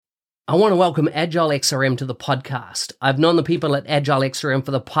I want to welcome Agile XRM to the podcast. I've known the people at Agile XRM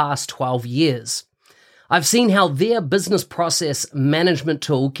for the past 12 years. I've seen how their business process management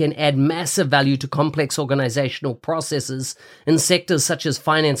tool can add massive value to complex organizational processes in sectors such as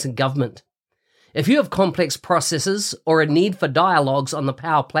finance and government. If you have complex processes or a need for dialogues on the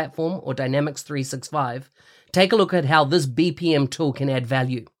Power Platform or Dynamics 365, take a look at how this BPM tool can add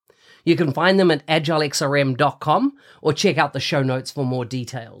value. You can find them at agilexrm.com or check out the show notes for more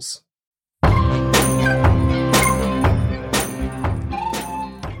details.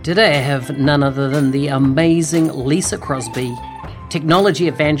 Today I have none other than the amazing Lisa Crosby, technology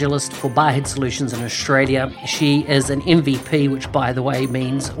evangelist for Barhead Solutions in Australia. She is an MVP, which by the way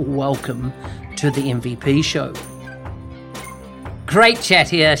means welcome to the MVP show. Great chat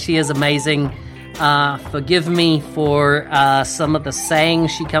here. She is amazing. Forgive me for some of the sayings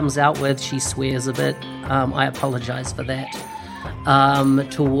she comes out with. She swears a bit. I apologize for that.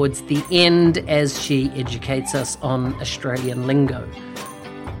 Towards the end as she educates us on Australian lingo.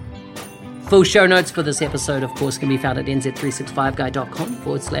 Full show notes for this episode, of course, can be found at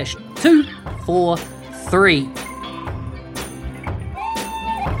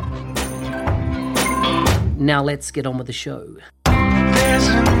nz365guy.com/243. Now let's get on with the show. There's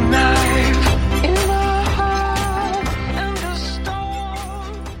a knife in my heart and a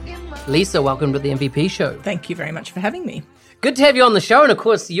storm in my... Lisa, welcome to the MVP show. Thank you very much for having me. Good to have you on the show. And of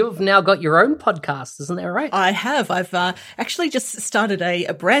course, you've now got your own podcast, isn't that right? I have. I've actually just started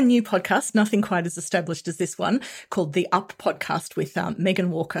a brand new podcast, nothing quite as established as this one, called The Up Podcast with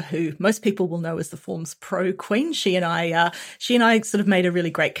Megan Walker, who most people will know as the Forms Pro Queen. She and I sort of made a really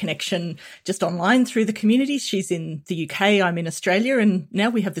great connection just online through the community. She's in the UK, I'm in Australia, and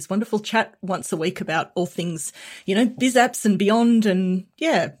now we have this wonderful chat once a week about all things, biz apps and beyond, and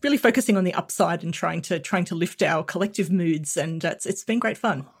yeah, really focusing on the upside and trying to lift our collective moods. And it's been great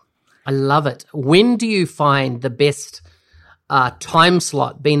fun. I love it. When do you find the best time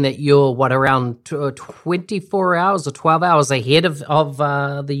slot, being that you're around 24 hours or 12 hours ahead of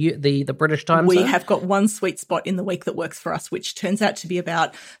the British time we zone? have got one sweet spot in the week that works for us, which turns out to be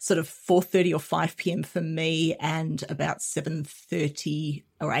about sort of 4:30 or 5 p.m. for me and about 7:30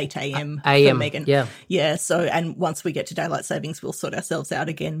 or 8 a.m. for Megan. Yeah. So, and once we get to daylight savings, we'll sort ourselves out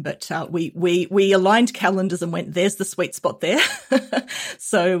again. But we aligned calendars and went, there's the sweet spot there.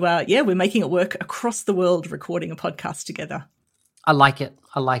 So, we're making it work across the world, recording a podcast together. I like it.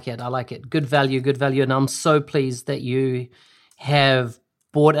 Good value. And I'm so pleased that you have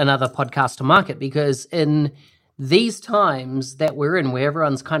brought another podcast to market, because in these times that we're in, where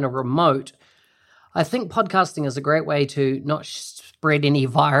everyone's kind of remote, I think podcasting is a great way to not spread any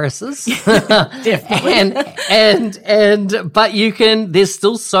viruses. Definitely. But there's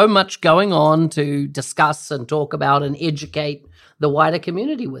still so much going on to discuss and talk about and educate the wider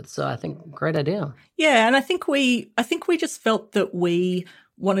community with. So I think great idea. Yeah, and I think we just felt that we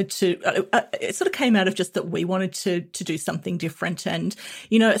wanted to, it sort of came out of just that we wanted to do something different. And,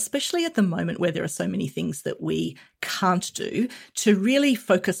 especially at the moment where there are so many things that we can't do, to really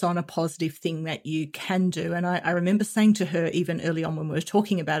focus on a positive thing that you can do. And I remember saying to her, even early on when we were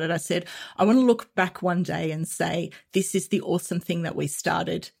talking about it, I said, I want to look back one day and say, this is the awesome thing that we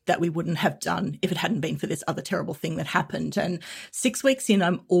started that we wouldn't have done if it hadn't been for this other terrible thing that happened. And 6 weeks in,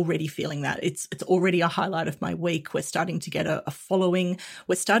 I'm already feeling that. It's already a highlight of my week. We're starting to get a following.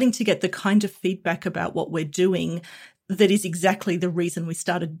 We're starting to get the kind of feedback about what we're doing that is exactly the reason we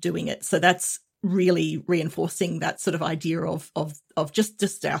started doing it. So that's really reinforcing that sort of idea of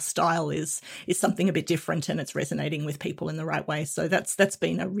just our style is something a bit different, and it's resonating with people in the right way. So that's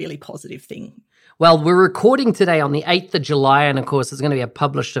been a really positive thing. Well, we're recording today on the 8th of July, and of course it's going to be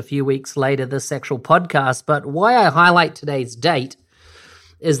published a few weeks later, this actual podcast. But why I highlight today's date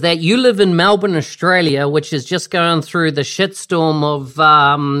is that you live in Melbourne, Australia, which is just going through the shitstorm of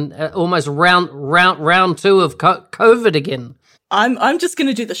almost round two of COVID again. I'm just going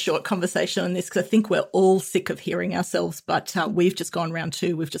to do the short conversation on this because I think we're all sick of hearing ourselves, but we've just gone round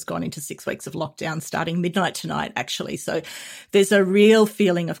 2. We've just gone into 6 weeks of lockdown starting midnight tonight, actually. So there's a real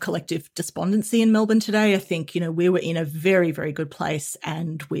feeling of collective despondency in Melbourne today. I think, we were in a very, very good place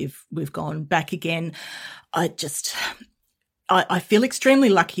and we've gone back again. I feel extremely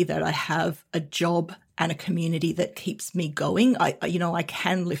lucky that I have a job and a community that keeps me going. I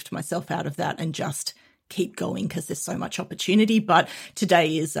can lift myself out of that and just keep going because there's so much opportunity. But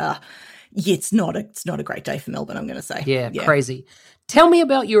today is, it's not a great day for Melbourne, I'm going to say. Yeah, crazy. Tell me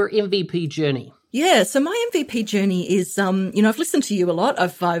about your MVP journey. Yeah, so my MVP journey is, I've listened to you a lot.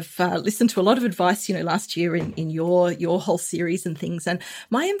 I've listened to a lot of advice, last year in your whole series and things. And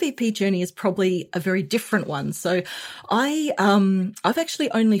my MVP journey is probably a very different one. So I've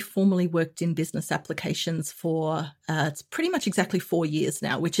actually only formally worked in business applications for it's pretty much exactly 4 years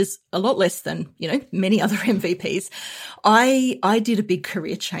now, which is a lot less than many other MVPs. I did a big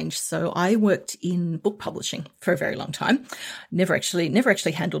career change, so I worked in book publishing for a very long time. Never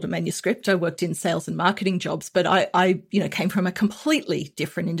actually handled a manuscript. I worked in sales and marketing jobs, but I came from a completely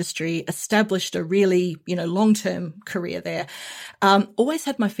different industry, established a really, long-term career there. Always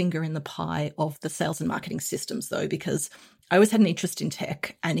had my finger in the pie of the sales and marketing systems though, because I always had an interest in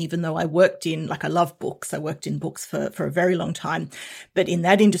tech. And even though I worked in, I love books, I worked in books for a very long time. But in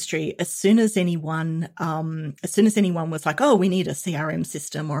that industry, as soon as anyone was like, oh, we need a CRM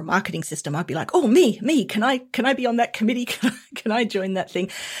system or a marketing system, I'd be like, oh, me, can I be on that committee? Can I join that thing?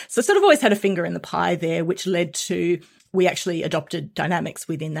 So sort of always had a finger in the pie there, which led to, we actually adopted Dynamics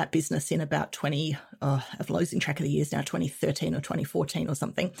within that business in about I'm losing track of the years now, 2013 or 2014 or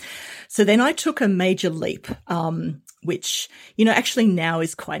something. So then I took a major leap, which, actually now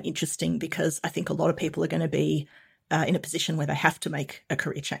is quite interesting because I think a lot of people are going to be in a position where they have to make a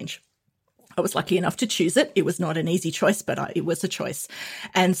career change. I was lucky enough to choose it. It was not an easy choice, but it was a choice.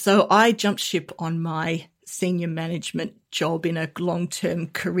 And so I jumped ship on my senior management job in a long-term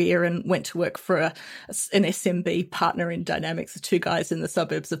career and went to work for an SMB partner in Dynamics, 2 guys in the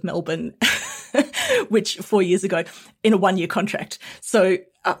suburbs of Melbourne, which 4 years ago in a 1-year contract. So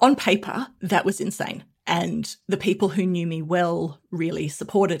on paper, that was insane. And the people who knew me well really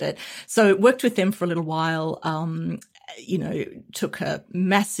supported it. So worked with them for a little while, took a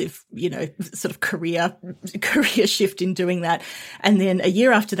massive, sort of career shift in doing that. And then a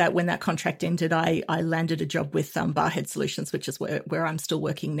year after that, when that contract ended, I landed a job with Barhead Solutions, which is where I'm still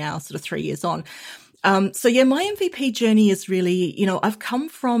working now, sort of 3 years on. So yeah, my MVP journey is really, I've come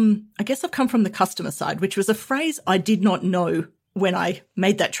from the customer side, which was a phrase I did not know when I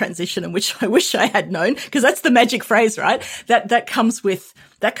made that transition, and which I wish I had known, because that's the magic phrase, right? That comes with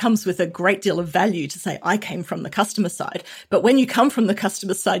a great deal of value to say, I came from the customer side. But when you come from the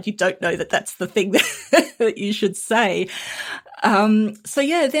customer side, you don't know that that's the thing that you should say. So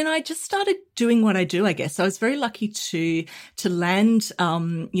yeah, then I just started doing what I do, I guess. I was very lucky to land,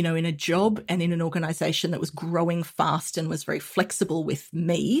 in a job and in an organization that was growing fast and was very flexible with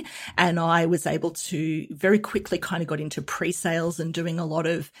me. And I was able to very quickly kind of got into pre-sales and doing a lot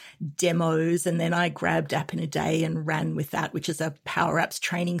of demos. And then I grabbed App in a Day and ran with that, which is a Power Apps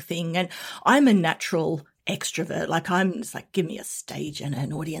training thing. And I'm a natural extrovert. I'm just give me a stage and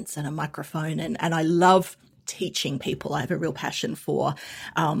an audience and a microphone. And I love teaching people. I have a real passion for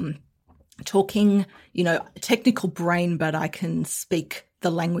talking, technical brain, but I can speak the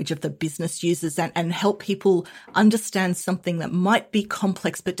language of the business users and help people understand something that might be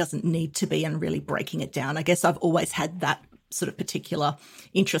complex but doesn't need to be, and really breaking it down. I guess I've always had that sort of particular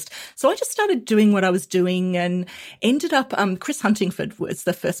interest. So I just started doing what I was doing and ended up, Chris Huntingford was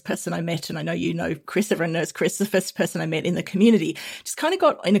the first person I met. And I know you know Chris, everyone knows Chris, the first person I met in the community. Just kind of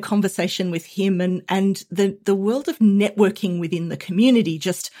got in a conversation with him and the world of networking within the community,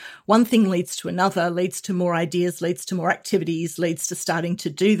 just one thing leads to another, leads to more ideas, leads to more activities, leads to starting to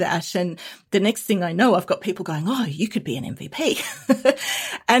do that. And the next thing I know, I've got people going, oh, you could be an MVP.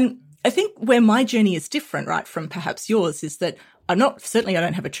 And I think where my journey is different, right, from perhaps yours, is that I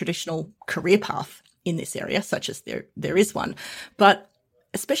don't have a traditional career path in this area, such as there is one. But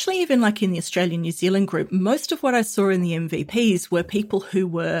especially even in the Australian New Zealand group, most of what I saw in the MVPs were people who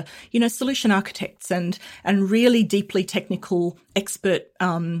were, solution architects and really deeply technical, expert,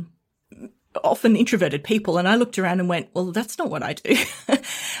 often introverted people. And I looked around and went, well, that's not what I do.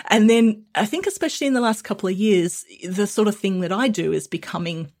 And then I think especially in the last couple of years, the sort of thing that I do is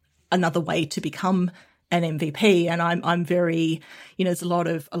becoming another way to become an MVP. And I'm very, there's a lot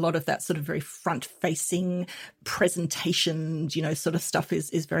of that sort of very front facing presentation, sort of stuff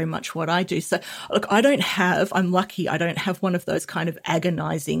is very much what I do. So look, I'm lucky. I don't have one of those kind of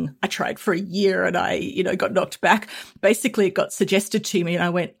agonizing, I tried for a year and I, got knocked back. Basically it got suggested to me and I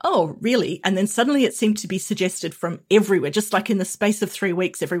went, oh, really? And then suddenly it seemed to be suggested from everywhere. Just in the space of 3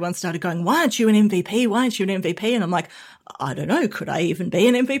 weeks, everyone started going, why aren't you an MVP? Why aren't you an MVP? And I'm like, I don't know. Could I even be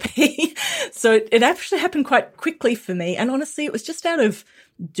an MVP? So it actually happened quite quickly for me. And honestly, it was just out of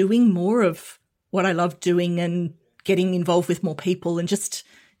doing more of what I love doing and getting involved with more people and just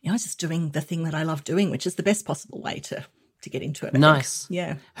doing the thing that I love doing, which is the best possible way to get into it. Nice.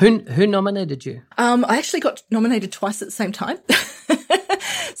 Yeah. Who nominated you? I actually got nominated twice at the same time.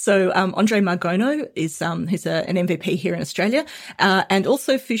 So Andre Margono is who's an MVP here in Australia, and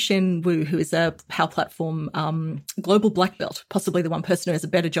also Fushen Wu, who is a Power Platform global black belt, possibly the one person who has a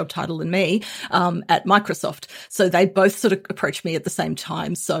better job title than me at Microsoft. So they both sort of approached me at the same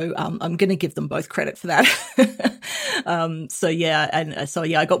time. So I'm going to give them both credit for that.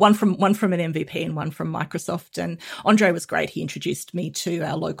 I got one from an MVP and one from Microsoft. And Andre was great. He introduced me to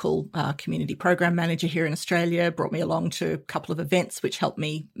our local community program manager here in Australia, brought me along to a couple of events, which helped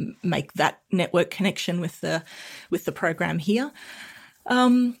me make that network connection with the program here.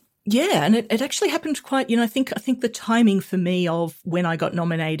 And it actually happened quite, I think the timing for me of when I got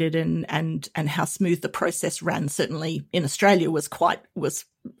nominated and how smooth the process ran, certainly in Australia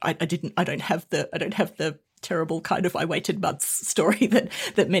I don't have the terrible kind of I waited months story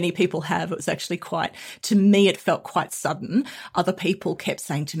that many people have. It was actually to me, it felt quite sudden. Other people kept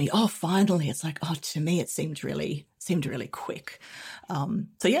saying to me, "Oh, finally." It's like, oh, to me, it seemed really quick.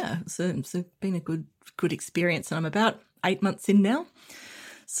 It's been a good experience, and I'm about 8 months in now.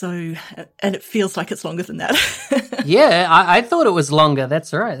 So, and it feels like it's longer than that. Yeah, I thought it was longer.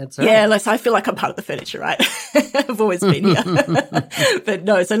 That's right. Yeah, I feel like I'm part of the furniture, right? I've always been here. But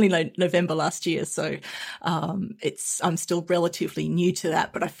no, it's only November last year. So I'm still relatively new to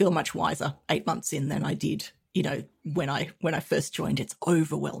that, but I feel much wiser 8 months in than I did, when I first joined. It's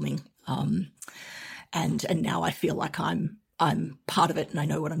overwhelming. And now I feel like I'm part of it and I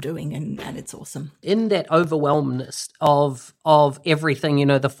know what I'm doing and it's awesome. In that overwhelmness of everything,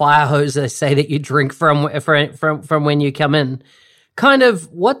 the fire hose they say that you drink from when you come in, kind of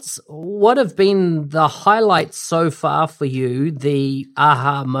what have been the highlights so far for you, the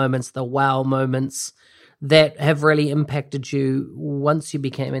aha moments, the wow moments that have really impacted you once you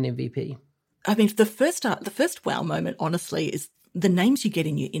became an MVP? I mean, the first wow moment, honestly, is the names you get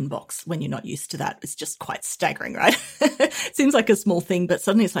in your inbox when you're not used to that is just quite staggering, right? It seems like a small thing, but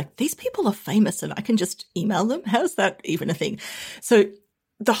suddenly it's like, these people are famous and I can just email them. How's that even a thing? So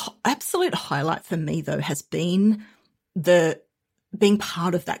the absolute highlight for me, though, has been being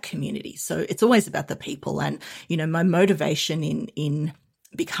part of that community. So it's always about the people and, my motivation in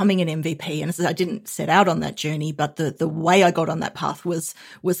becoming an MVP. And I didn't set out on that journey, but the way I got on that path was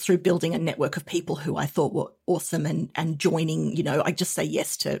through building a network of people who I thought were awesome and joining, I just say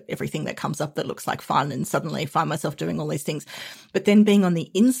yes to everything that comes up that looks like fun and suddenly find myself doing all these things. But then being on the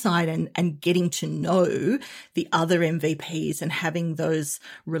inside and getting to know the other MVPs and having those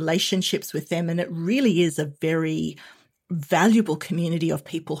relationships with them. And it really is a very valuable community of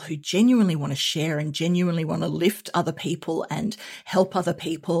people who genuinely want to share and genuinely want to lift other people and help other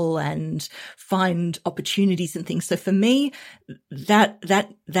people and find opportunities and things. So for me, that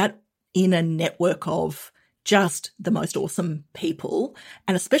in a network of just the most awesome people,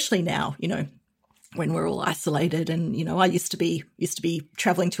 and especially now, when we're all isolated and, I used to be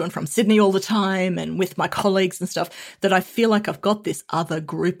traveling to and from Sydney all the time and with my colleagues and stuff, that I feel like I've got this other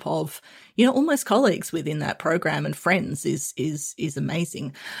group of, almost colleagues within that program and friends is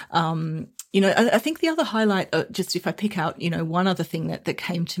amazing. I think the other highlight, just if I pick out, one other thing that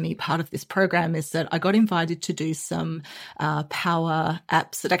came to me part of this program is that I got invited to do some Power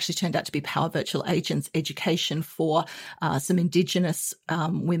apps that actually turned out to be Power Virtual Agents education for some Indigenous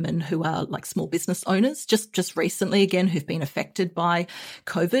women who are like small business owners, just recently again, who've been affected by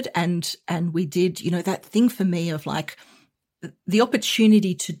COVID. And we did, that thing for me of like, the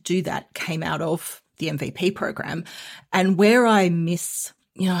opportunity to do that came out of the MVP program. And where I miss,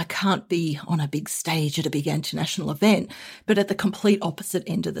 I can't be on a big stage at a big international event, but at the complete opposite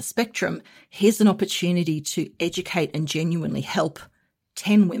end of the spectrum, here's an opportunity to educate and genuinely help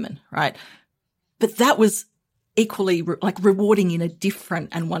 10 women, right? But that was equally rewarding in a different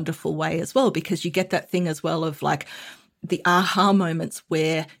and wonderful way as well, because you get that thing as well of like, the aha moments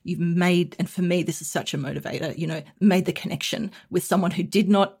where you've made, and for me, this is such a motivator, made the connection with someone who did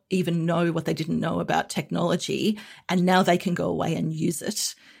not even know what they didn't know about technology, and now they can go away and use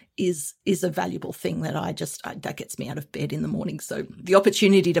it is a valuable thing that that gets me out of bed in the morning. So the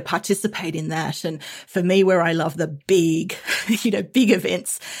opportunity to participate in that, and for me, where I love the big, big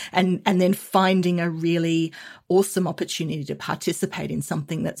events, and then finding a really awesome opportunity to participate in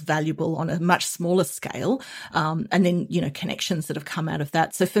something that's valuable on a much smaller scale, and then connections that have come out of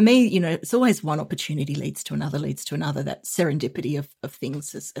that. So for me, it's always one opportunity leads to another. That serendipity of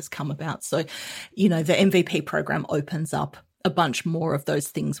things has come about. So, the MVP program opens up a bunch more of those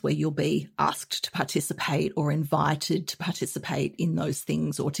things where you'll be asked to participate or invited to participate in those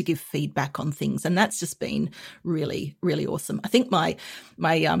things or to give feedback on things. And that's just been really, really awesome. I think my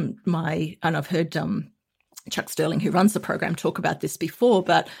and I've heard Chuck Sterling, who runs the program, talk about this before,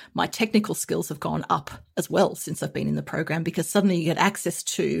 but my technical skills have gone up as well since I've been in the program, because suddenly you get access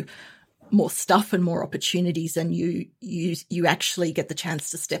to more stuff and more opportunities, and you actually get the chance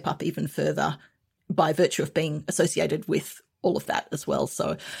to step up even further by virtue of being associated with all of that as well.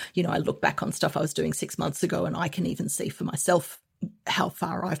 So, I look back on stuff I was doing 6 months ago, and I can even see for myself how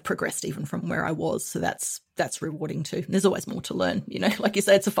far I've progressed even from where I was. So that's rewarding too. And there's always more to learn, like you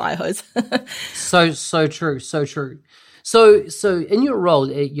say, it's a fire hose. So true. So in your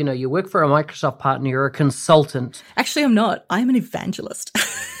role, you work for a Microsoft partner, you're a consultant. Actually, I'm not. I'm an evangelist.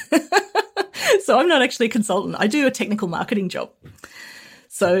 So I'm not actually a consultant. I do a technical marketing job.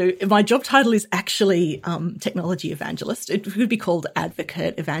 So my job title is actually technology evangelist. It could be called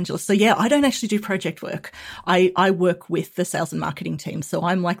advocate evangelist. So yeah, I don't actually do project work. I work with the sales and marketing team. So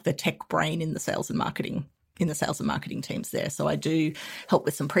I'm like the tech brain in the sales and marketing teams there. So I do help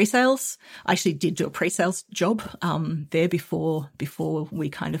with some pre-sales. I actually did do a pre-sales job there before we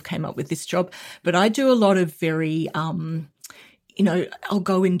kind of came up with this job. But I do a lot of very I'll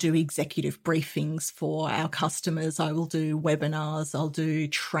go and do executive briefings for our customers. I will do webinars. I'll do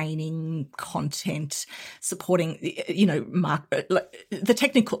training content, supporting, the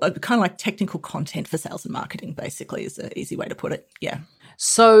technical, kind of like technical content for sales and marketing, basically, is an easy way to put it. Yeah.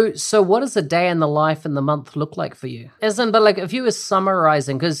 So what does a day in the life and the month look like for you? But like if you were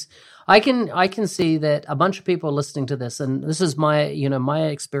summarizing, because I can see that a bunch of people listening to this, and this is my, my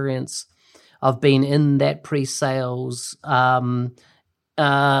experience. I've been in that pre-sales, architecture,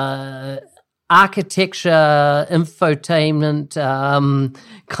 infotainment,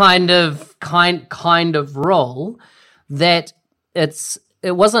 kind of role that it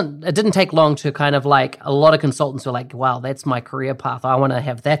didn't take long to kind of like, a lot of consultants were like, wow, that's my career path. I want to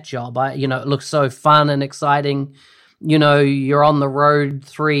have that job. It looks so fun and exciting. You're on the road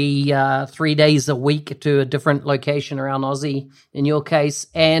three days a week to a different location around Aussie in your case.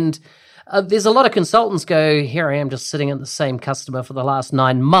 And there's a lot of consultants go, here I am just sitting at the same customer for the last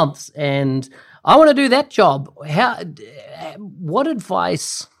 9 months and I want to do that job. What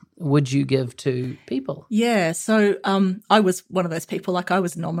advice would you give to people? Yeah, so I was one of those people, like I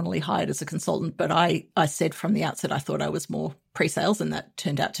was nominally hired as a consultant, but I said from the outset I thought I was more pre-sales, and that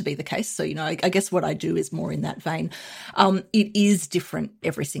turned out to be the case. So, I guess what I do is more in that vein. It is different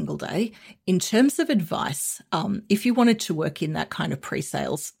every single day. In terms of advice, if you wanted to work in that kind of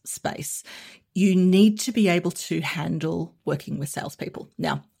pre-sales space, you need to be able to handle working with salespeople.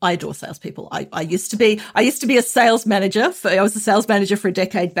 Now, I adore salespeople. I used to be a sales manager. I was a sales manager for a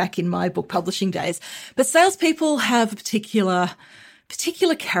decade back in my book publishing days. But salespeople have particular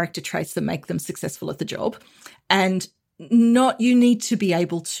character traits that make them successful at the job, and you need to be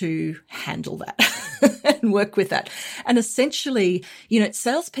able to handle that and work with that. And essentially,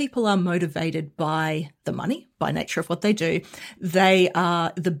 salespeople are motivated by the money, by nature of what they do. They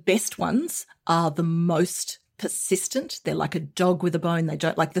are the best ones, are the most persistent. They're like a dog with a bone. They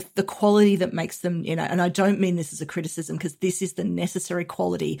don't like the quality that makes them, and I don't mean this as a criticism, because this is the necessary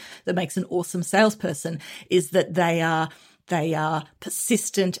quality that makes an awesome salesperson, is that they are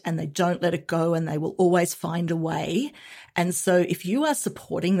persistent and they don't let it go, and they will always find a way. And so if you are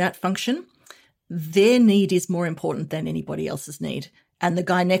supporting that function, their need is more important than anybody else's need. And the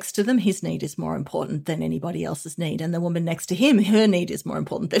guy next to them, his need is more important than anybody else's need. And the woman next to him, her need is more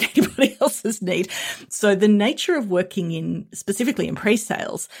important than anybody else's need. So the nature of working specifically in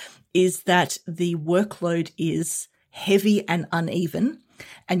pre-sales, is that the workload is heavy and uneven,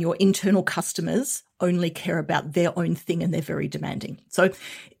 and your internal customers only care about their own thing and they're very demanding. So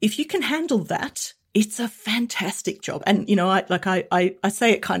if you can handle that, it's a fantastic job. And, I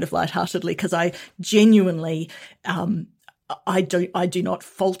say it kind of lightheartedly, because I genuinely, I do not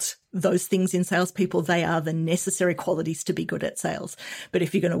fault those things in salespeople. They are the necessary qualities to be good at sales. But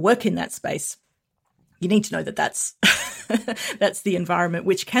if you're going to work in that space, you need to know that that's the environment,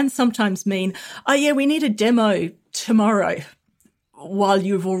 which can sometimes mean, oh yeah, we need a demo tomorrow, while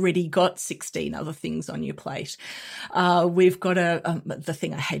you've already got 16 other things on your plate. We've got the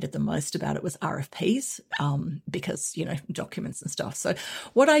thing I hated the most about it was RFPs, because, documents and stuff. So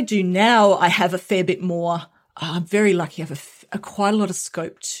what I do now, I have a fair bit more, I'm very lucky, I have quite a lot of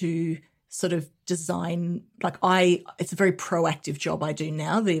scope to sort of design, it's a very proactive job I do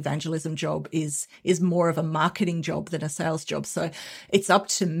now. The evangelism job is more of a marketing job than a sales job. So it's up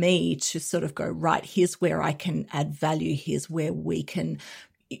to me to sort of go, right, here's where I can add value. Here's where we can,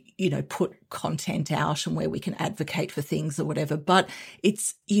 put content out and where we can advocate for things or whatever. But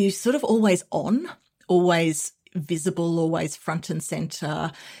you sort of always on, always visible, always front and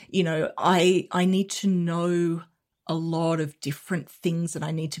center. I need to know a lot of different things and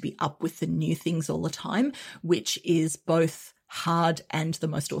I need to be up with the new things all the time, which is both hard and the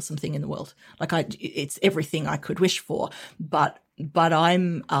most awesome thing in the world. Like it's everything I could wish for, but I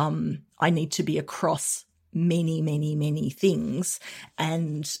need to be across many, many, many things,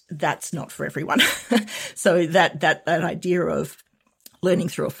 and that's not for everyone. So that idea of learning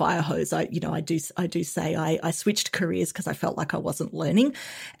through a fire hose, I do say I switched careers because I felt like I wasn't learning,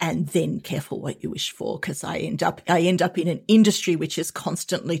 and then careful what you wish for, because I end up in an industry which is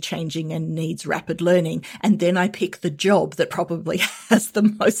constantly changing and needs rapid learning, and then I pick the job that probably has the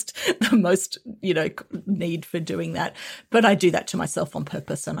most need for doing that. But I do that to myself on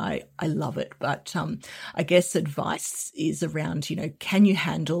purpose, and I love it. But I guess advice is around, can you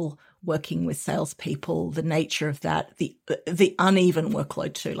handle working with salespeople, the nature of that, the uneven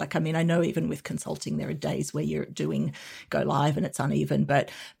workload too. Like, I mean, I know even with consulting, there are days where you're doing go live and it's uneven, but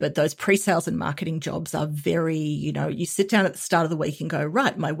those pre-sales and marketing jobs are very, you sit down at the start of the week and go,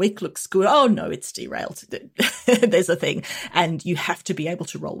 right, my week looks good. Oh no, it's derailed. There's a thing. And you have to be able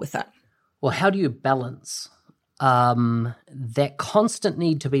to roll with that. Well, how do you balance that constant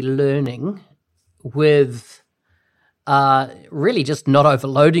need to be learning with really just not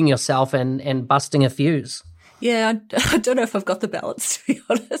overloading yourself and busting a fuse? Yeah, I don't know if I've got the balance, to be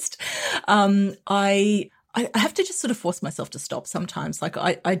honest. I have to just sort of force myself to stop sometimes. Like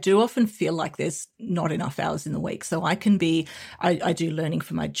I do often feel like there's not enough hours in the week. So I do learning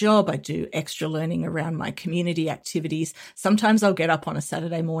for my job. I do extra learning around my community activities. Sometimes I'll get up on a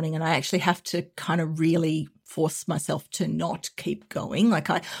Saturday morning and I actually have to kind of really force myself to not keep going. Like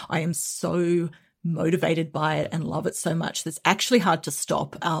I am so motivated by it and love it so much that's actually hard to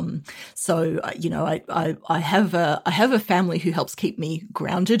stop. So I have a family who helps keep me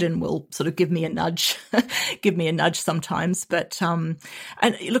grounded and will sort of give me a nudge sometimes. But and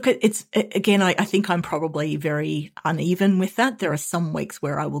look, it's again, I think I'm probably very uneven with that. There are some weeks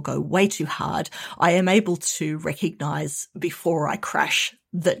where I will go way too hard. I am able to recognize before I crash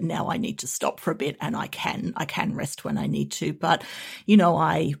that now I need to stop for a bit, and I can rest when I need to. But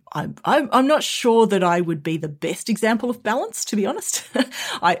I'm not sure that I would be the best example of balance, to be honest.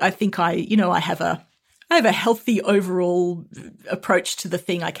 I think I have a healthy overall approach to the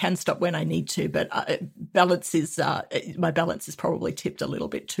thing. I can stop when I need to, but my balance is probably tipped a little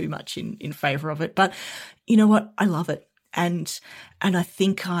bit too much in favor of it. But you know what? I love it. And I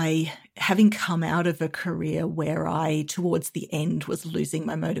think having come out of a career where I, towards the end, was losing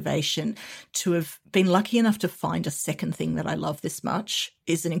my motivation, to have been lucky enough to find a second thing that I love this much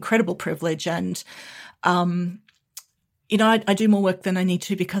is an incredible privilege. And, I do more work than I need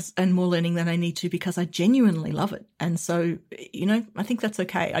to and more learning than I need to because I genuinely love it. And so, I think that's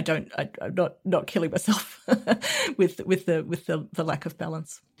okay. I'm not killing myself with the lack of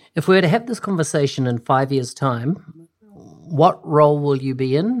balance. If we were to have this conversation in 5 years' time, what role will you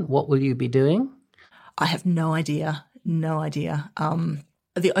be in? What will you be doing? I have no idea. No idea.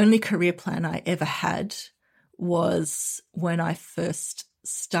 The only career plan I ever had was when I first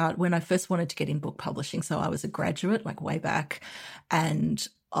wanted to get in book publishing. So I was a graduate, like way back, and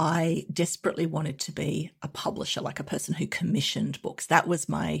I desperately wanted to be a publisher, like a person who commissioned books. That was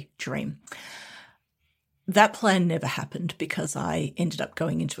my dream. That plan never happened because I ended up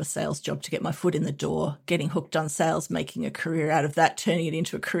going into a sales job to get my foot in the door, getting hooked on sales, making a career out of that, turning it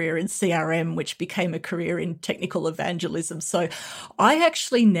into a career in CRM, which became a career in technical evangelism. So I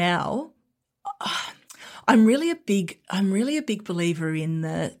actually now, I'm really a big believer in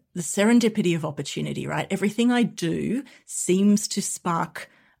the serendipity of opportunity, right? Everything I do seems to spark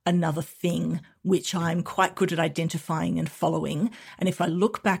another thing, which I'm quite good at identifying and following. And if I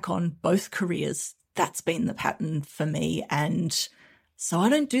look back on both careers, that's been the pattern for me. And so I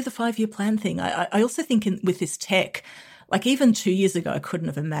don't do the 5-year plan thing. I also think with this tech, like even 2 years ago, I couldn't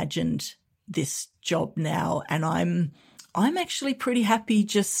have imagined this job now. And I'm actually pretty happy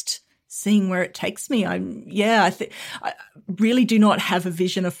just seeing where it takes me. I really do not have a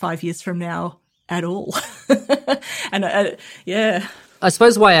vision of 5 years from now at all. And yeah. I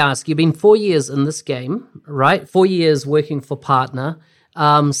suppose why I ask, you've been 4 years in this game, right? 4 years working for Partner.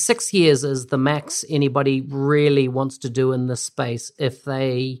 6 years is the max anybody really wants to do in this space if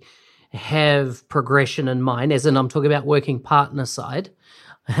they have progression in mind, as in I'm talking about working partner side.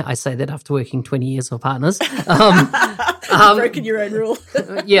 I say that after working 20 years for Partners. You've broken your own rule.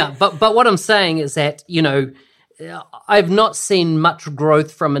 Yeah, but what I'm saying is that, I've not seen much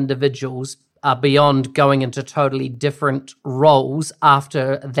growth from individuals beyond going into totally different roles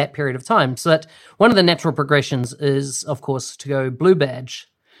after that period of time. So that one of the natural progressions is, of course, to go blue badge.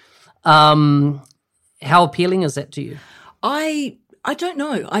 How appealing is that to you? I don't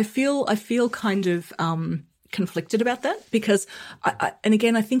know. I feel kind of conflicted about that because and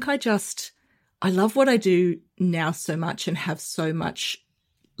again, I think I love what I do now so much and have so much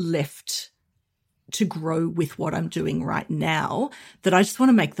left to grow with what I'm doing right now that I just want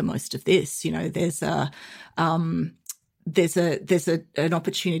to make the most of this. You know, there's an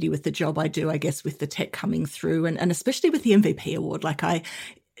opportunity with the job I do, I guess, with the tech coming through and especially with the MVP award. Like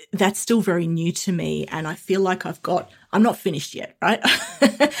that's still very new to me. And I feel like I'm not finished yet, right?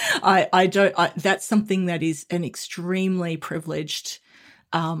 That's something that is an extremely privileged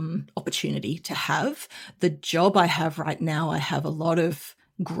opportunity to have. The job I have right now, I have a lot of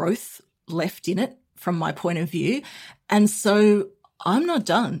growth left in it from my point of view. And so I'm not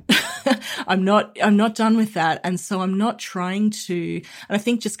done. I'm not done with that. And so I'm not trying to, and I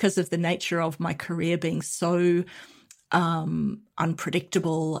think just because of the nature of my career being so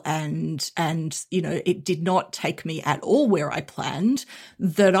unpredictable and you know, it did not take me at all where I planned,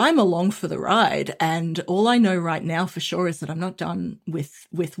 that I'm along for the ride. And all I know right now for sure is that I'm not done with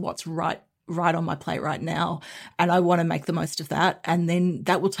what's right on my plate right now. And I want to make the most of that. And then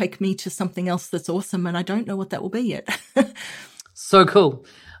that will take me to something else that's awesome. And I don't know what that will be yet. So cool.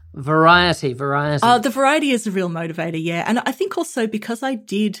 Variety. The variety is a real motivator. Yeah. And I think also because I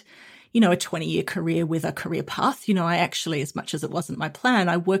did, you know, a 20-year career with a career path, you know, I actually, as much as it wasn't my plan,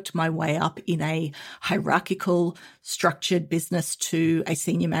 I worked my way up in a hierarchical, structured business to a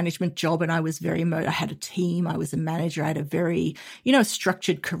senior management job. And I was I had a team, I was a manager, I had a very, you know,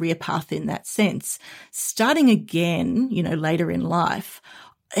 structured career path in that sense. Starting again, you know, later in life,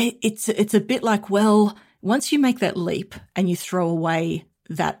 it's a bit like, well, once you make that leap and you throw away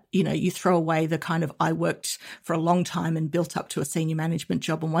the kind of, I worked for a long time and built up to a senior management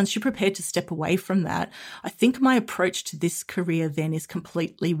job. And once you're prepared to step away from that, I think my approach to this career then is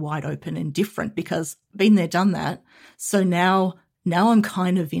completely wide open and different because been there, done that. So now I'm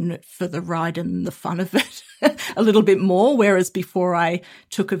kind of in it for the ride and the fun of it a little bit more. Whereas before I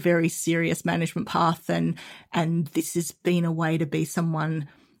took a very serious management path and this has been a way to be someone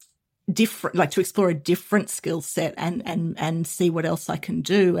different, like to explore a different skill set and see what else I can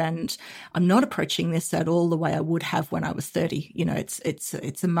do. And I'm not approaching this at all the way I would have when I was 30. You know,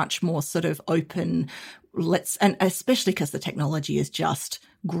 it's a much more sort of open, and especially because the technology is just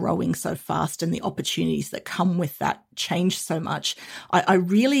growing so fast and the opportunities that come with that change so much. I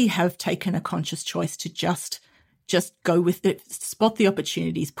really have taken a conscious choice to just go with it, spot the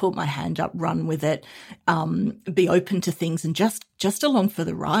opportunities, put my hand up, run with it, be open to things and just along for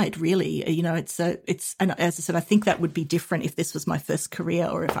the ride, really. You know, and as I said, I think that would be different if this was my first career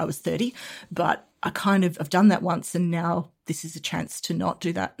or if I was 30, but I've done that once and now this is a chance to not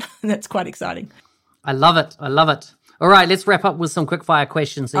do that. And that's quite exciting. I love it. All right, let's wrap up with some quickfire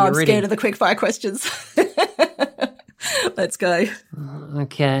questions. I'm scared of the quickfire questions. Let's go.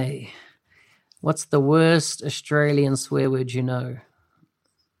 Okay. What's the worst Australian swear word you know?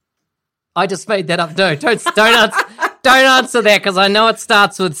 I just made that up. No, don't answer that because I know it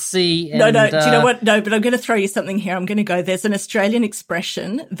starts with C. And, no. Do you know what? No, but I'm going to throw you something here. I'm going to go. There's an Australian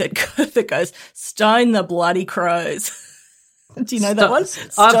expression that goes, "Stone the bloody crows." Do you know that one?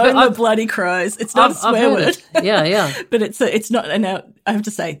 Stone the bloody crows. It's not a swear word. Yeah. But it's not. And now I have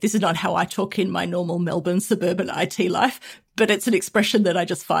to say, this is not how I talk in my normal Melbourne suburban IT life. But it's an expression that I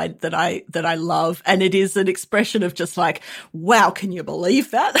just find that I love. And it is an expression of just like, wow, can you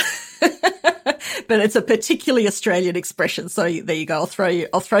believe that? But it's a particularly Australian expression. So there you go. I'll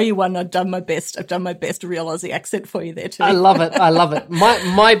throw you one. I've done my best real Aussie accent for you there too. I love it.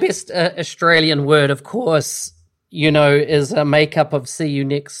 My best Australian word, of course, you know, is a makeup of see you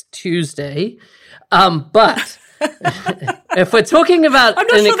next Tuesday. But if we're talking about... I'm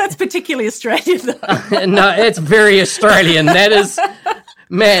not sure that's particularly Australian, though. No, it's very Australian. That is...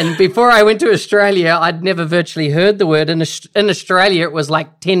 Man, before I went to Australia, I'd never virtually heard the word. In Australia, it was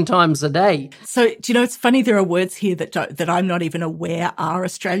like 10 times a day. So, do you know, it's funny, there are words here that I'm not even aware are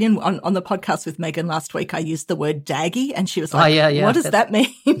Australian. On the podcast with Megan last week, I used the word daggy, and she was like, what does that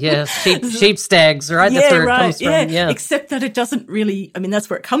mean? Yeah, sheep stags, right? That's where it comes from. Yeah, except that it doesn't really, I mean, that's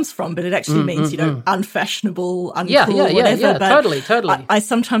where it comes from, but it actually means, you know, unfashionable, uncool, whatever. Yeah, but totally. I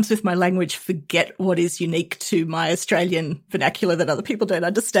sometimes with my language forget what is unique to my Australian vernacular that other people don't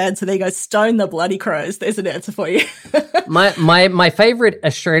understand. So there you go, stone the bloody crows. There's an answer for you. My favorite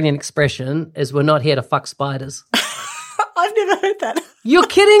Australian expression is we're not here to fuck spiders. I've never heard that. You're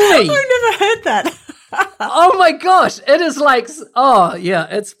kidding me. I've never heard that. Oh my gosh. It is like, oh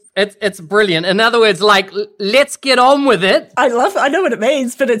yeah, it's brilliant. In other words, like, let's get on with it. I know what it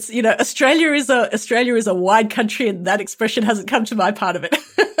means, but it's, you know, Australia is a wide country and that expression hasn't come to my part of it.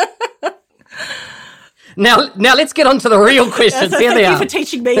 Now let's get on to the real questions. Here they are. Thank you for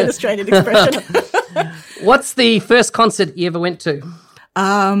teaching me an Australian expression. What's the first concert you ever went to?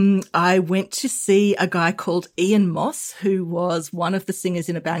 I went to see a guy called Ian Moss, who was one of the singers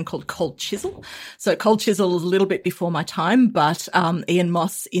in a band called Cold Chisel. So Cold Chisel was a little bit before my time, but Ian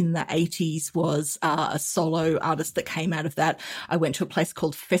Moss in the 80s was a solo artist that came out of that. I went to a place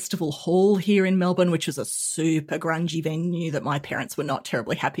called Festival Hall here in Melbourne, which was a super grungy venue that my parents were not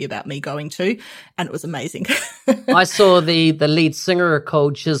terribly happy about me going to, and it was amazing. I saw the lead singer of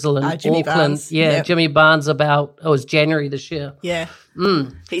Cold Chisel in Jimmy Auckland. Barnes. Yeah, Yep. Jimmy Barnes it was January this year. Yeah.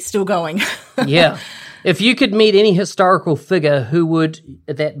 He's still going. Yeah. If you could meet any historical figure, who would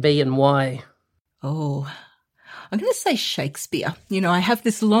that be and why? Oh, I'm going to say Shakespeare. You know, I have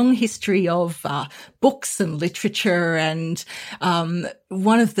this long history of books and literature, and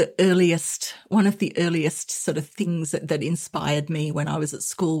one of the earliest sort of things that inspired me when I was at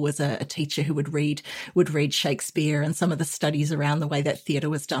school was a teacher who would read Shakespeare and some of the studies around the way that theatre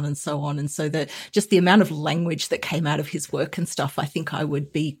was done and so on. And so just the amount of language that came out of his work and stuff, I think I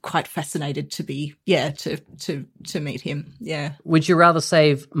would be quite fascinated to meet him. Yeah. Would you rather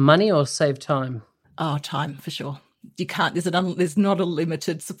save money or save time? Oh, time for sure. You can't. There's not a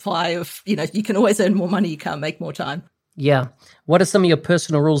limited supply of. You know, you can always earn more money. You can't make more time. Yeah. What are some of your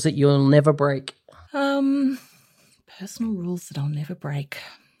personal rules that you'll never break? Personal rules that I'll never break.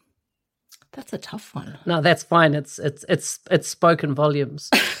 That's a tough one. No, that's fine. It's spoken volumes.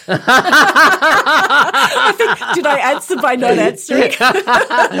 I think, did I answer by not answering?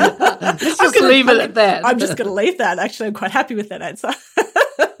 Let's just leave it at that. I'm just going to leave that. Actually, I'm quite happy with that answer.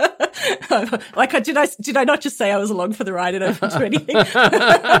 Did I not just say I was along for the ride and open to anything?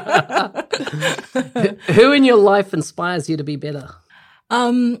 Who in your life inspires you to be better?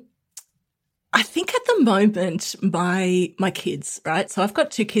 I think at the moment, my kids, right? So I've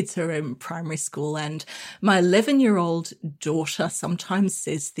got two kids who are in primary school, and my 11-year-old daughter sometimes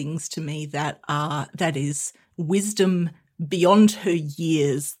says things to me that is wisdom beyond her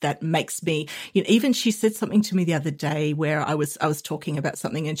years that makes me, you know, even she said something to me the other day where I was talking about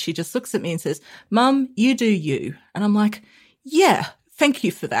something and she just looks at me and says, "Mum, you do you." And I'm like, yeah. Thank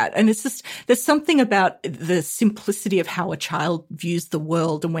you for that. And it's just, there's something about the simplicity of how a child views the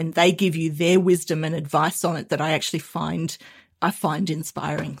world, and when they give you their wisdom and advice on it, that I actually find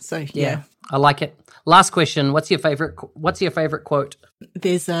inspiring. So yeah. I like it. Last question. What's your favorite quote?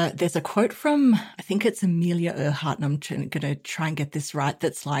 There's a quote from, I think it's Amelia Earhart, and I'm going to try and get this right.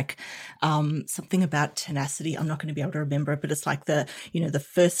 That's like something about tenacity. I'm not going to be able to remember it, but it's like the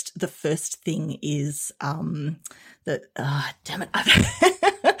first thing is that. Damn it!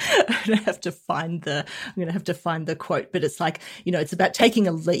 I'm going to have to find the quote, but it's like, you know, it's about taking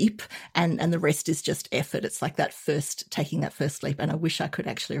a leap, and the rest is just effort. It's like taking that first leap. And I wish I could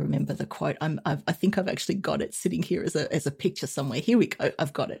actually remember the quote. I think I've actually got it sitting here as a picture somewhere. Here we go.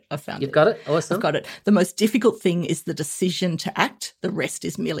 I've got it. I found it. You've got it? Awesome. I've got it. The most difficult thing is the decision to act. The rest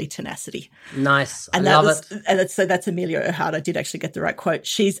is merely tenacity. Nice. And I love it. And so that's Amelia Earhart. I did actually get the right quote.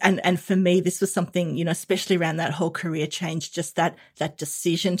 And for me, this was something, you know, especially around that whole career change, just that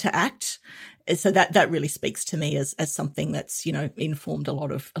decision to act. So that really speaks to me as something that's, you know, informed a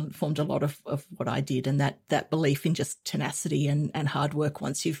lot of what I did, and that belief in just tenacity and hard work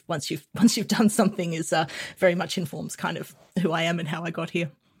once you've done something is very much informs kind of who I am and how I got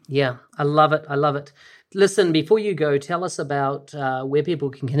here. Yeah, I love it. Listen, before you go, tell us about where people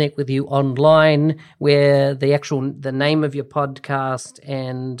can connect with you online, where the name of your podcast,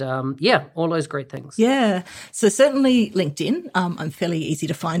 and all those great things. Yeah, so certainly LinkedIn. I'm fairly easy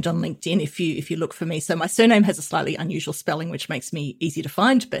to find on LinkedIn if you look for me. So my surname has a slightly unusual spelling, which makes me easy to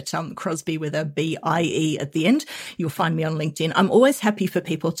find, but Crosby with a B-I-E at the end. You'll find me on LinkedIn. I'm always happy for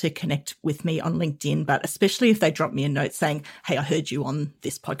people to connect with me on LinkedIn, but especially if they drop me a note saying, "Hey, I heard you on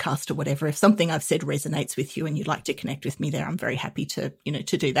this podcast," or whatever. If something I've said resonates with you and you'd like to connect with me there, I'm very happy to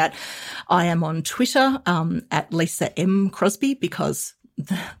do that. I am on Twitter at Lisa M. Crosby, because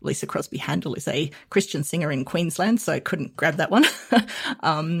the Lisa Crosby handle is a Christian singer in Queensland, so I couldn't grab that one.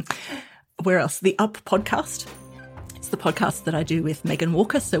 Where else? The Up podcast. It's the podcast that I do with Megan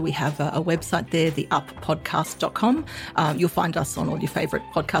Walker. So we have a website there, theuppodcast.com. You'll find us on all your favourite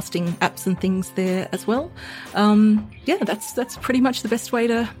podcasting apps and things there as well. That's pretty much the best way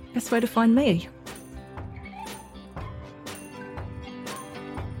to find me.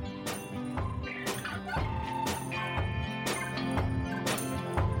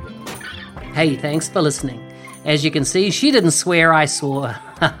 Hey, thanks for listening. As you can see, she didn't swear, I swore.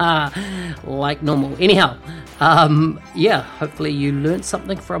 Like normal. Anyhow, hopefully you learned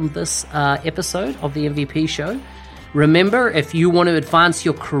something from this episode of the MVP show. Remember, if you want to advance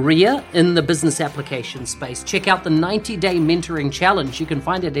your career in the business application space, check out the 90-day mentoring challenge. You can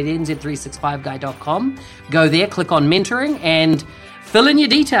find it at nz365guy.com. Go there, click on mentoring, and fill in your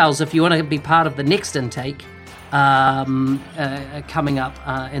details if you want to be part of the next intake coming up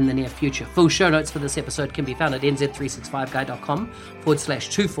in the near future. Full show notes for this episode can be found at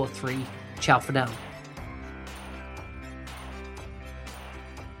nz365guy.com/243. Ciao for now.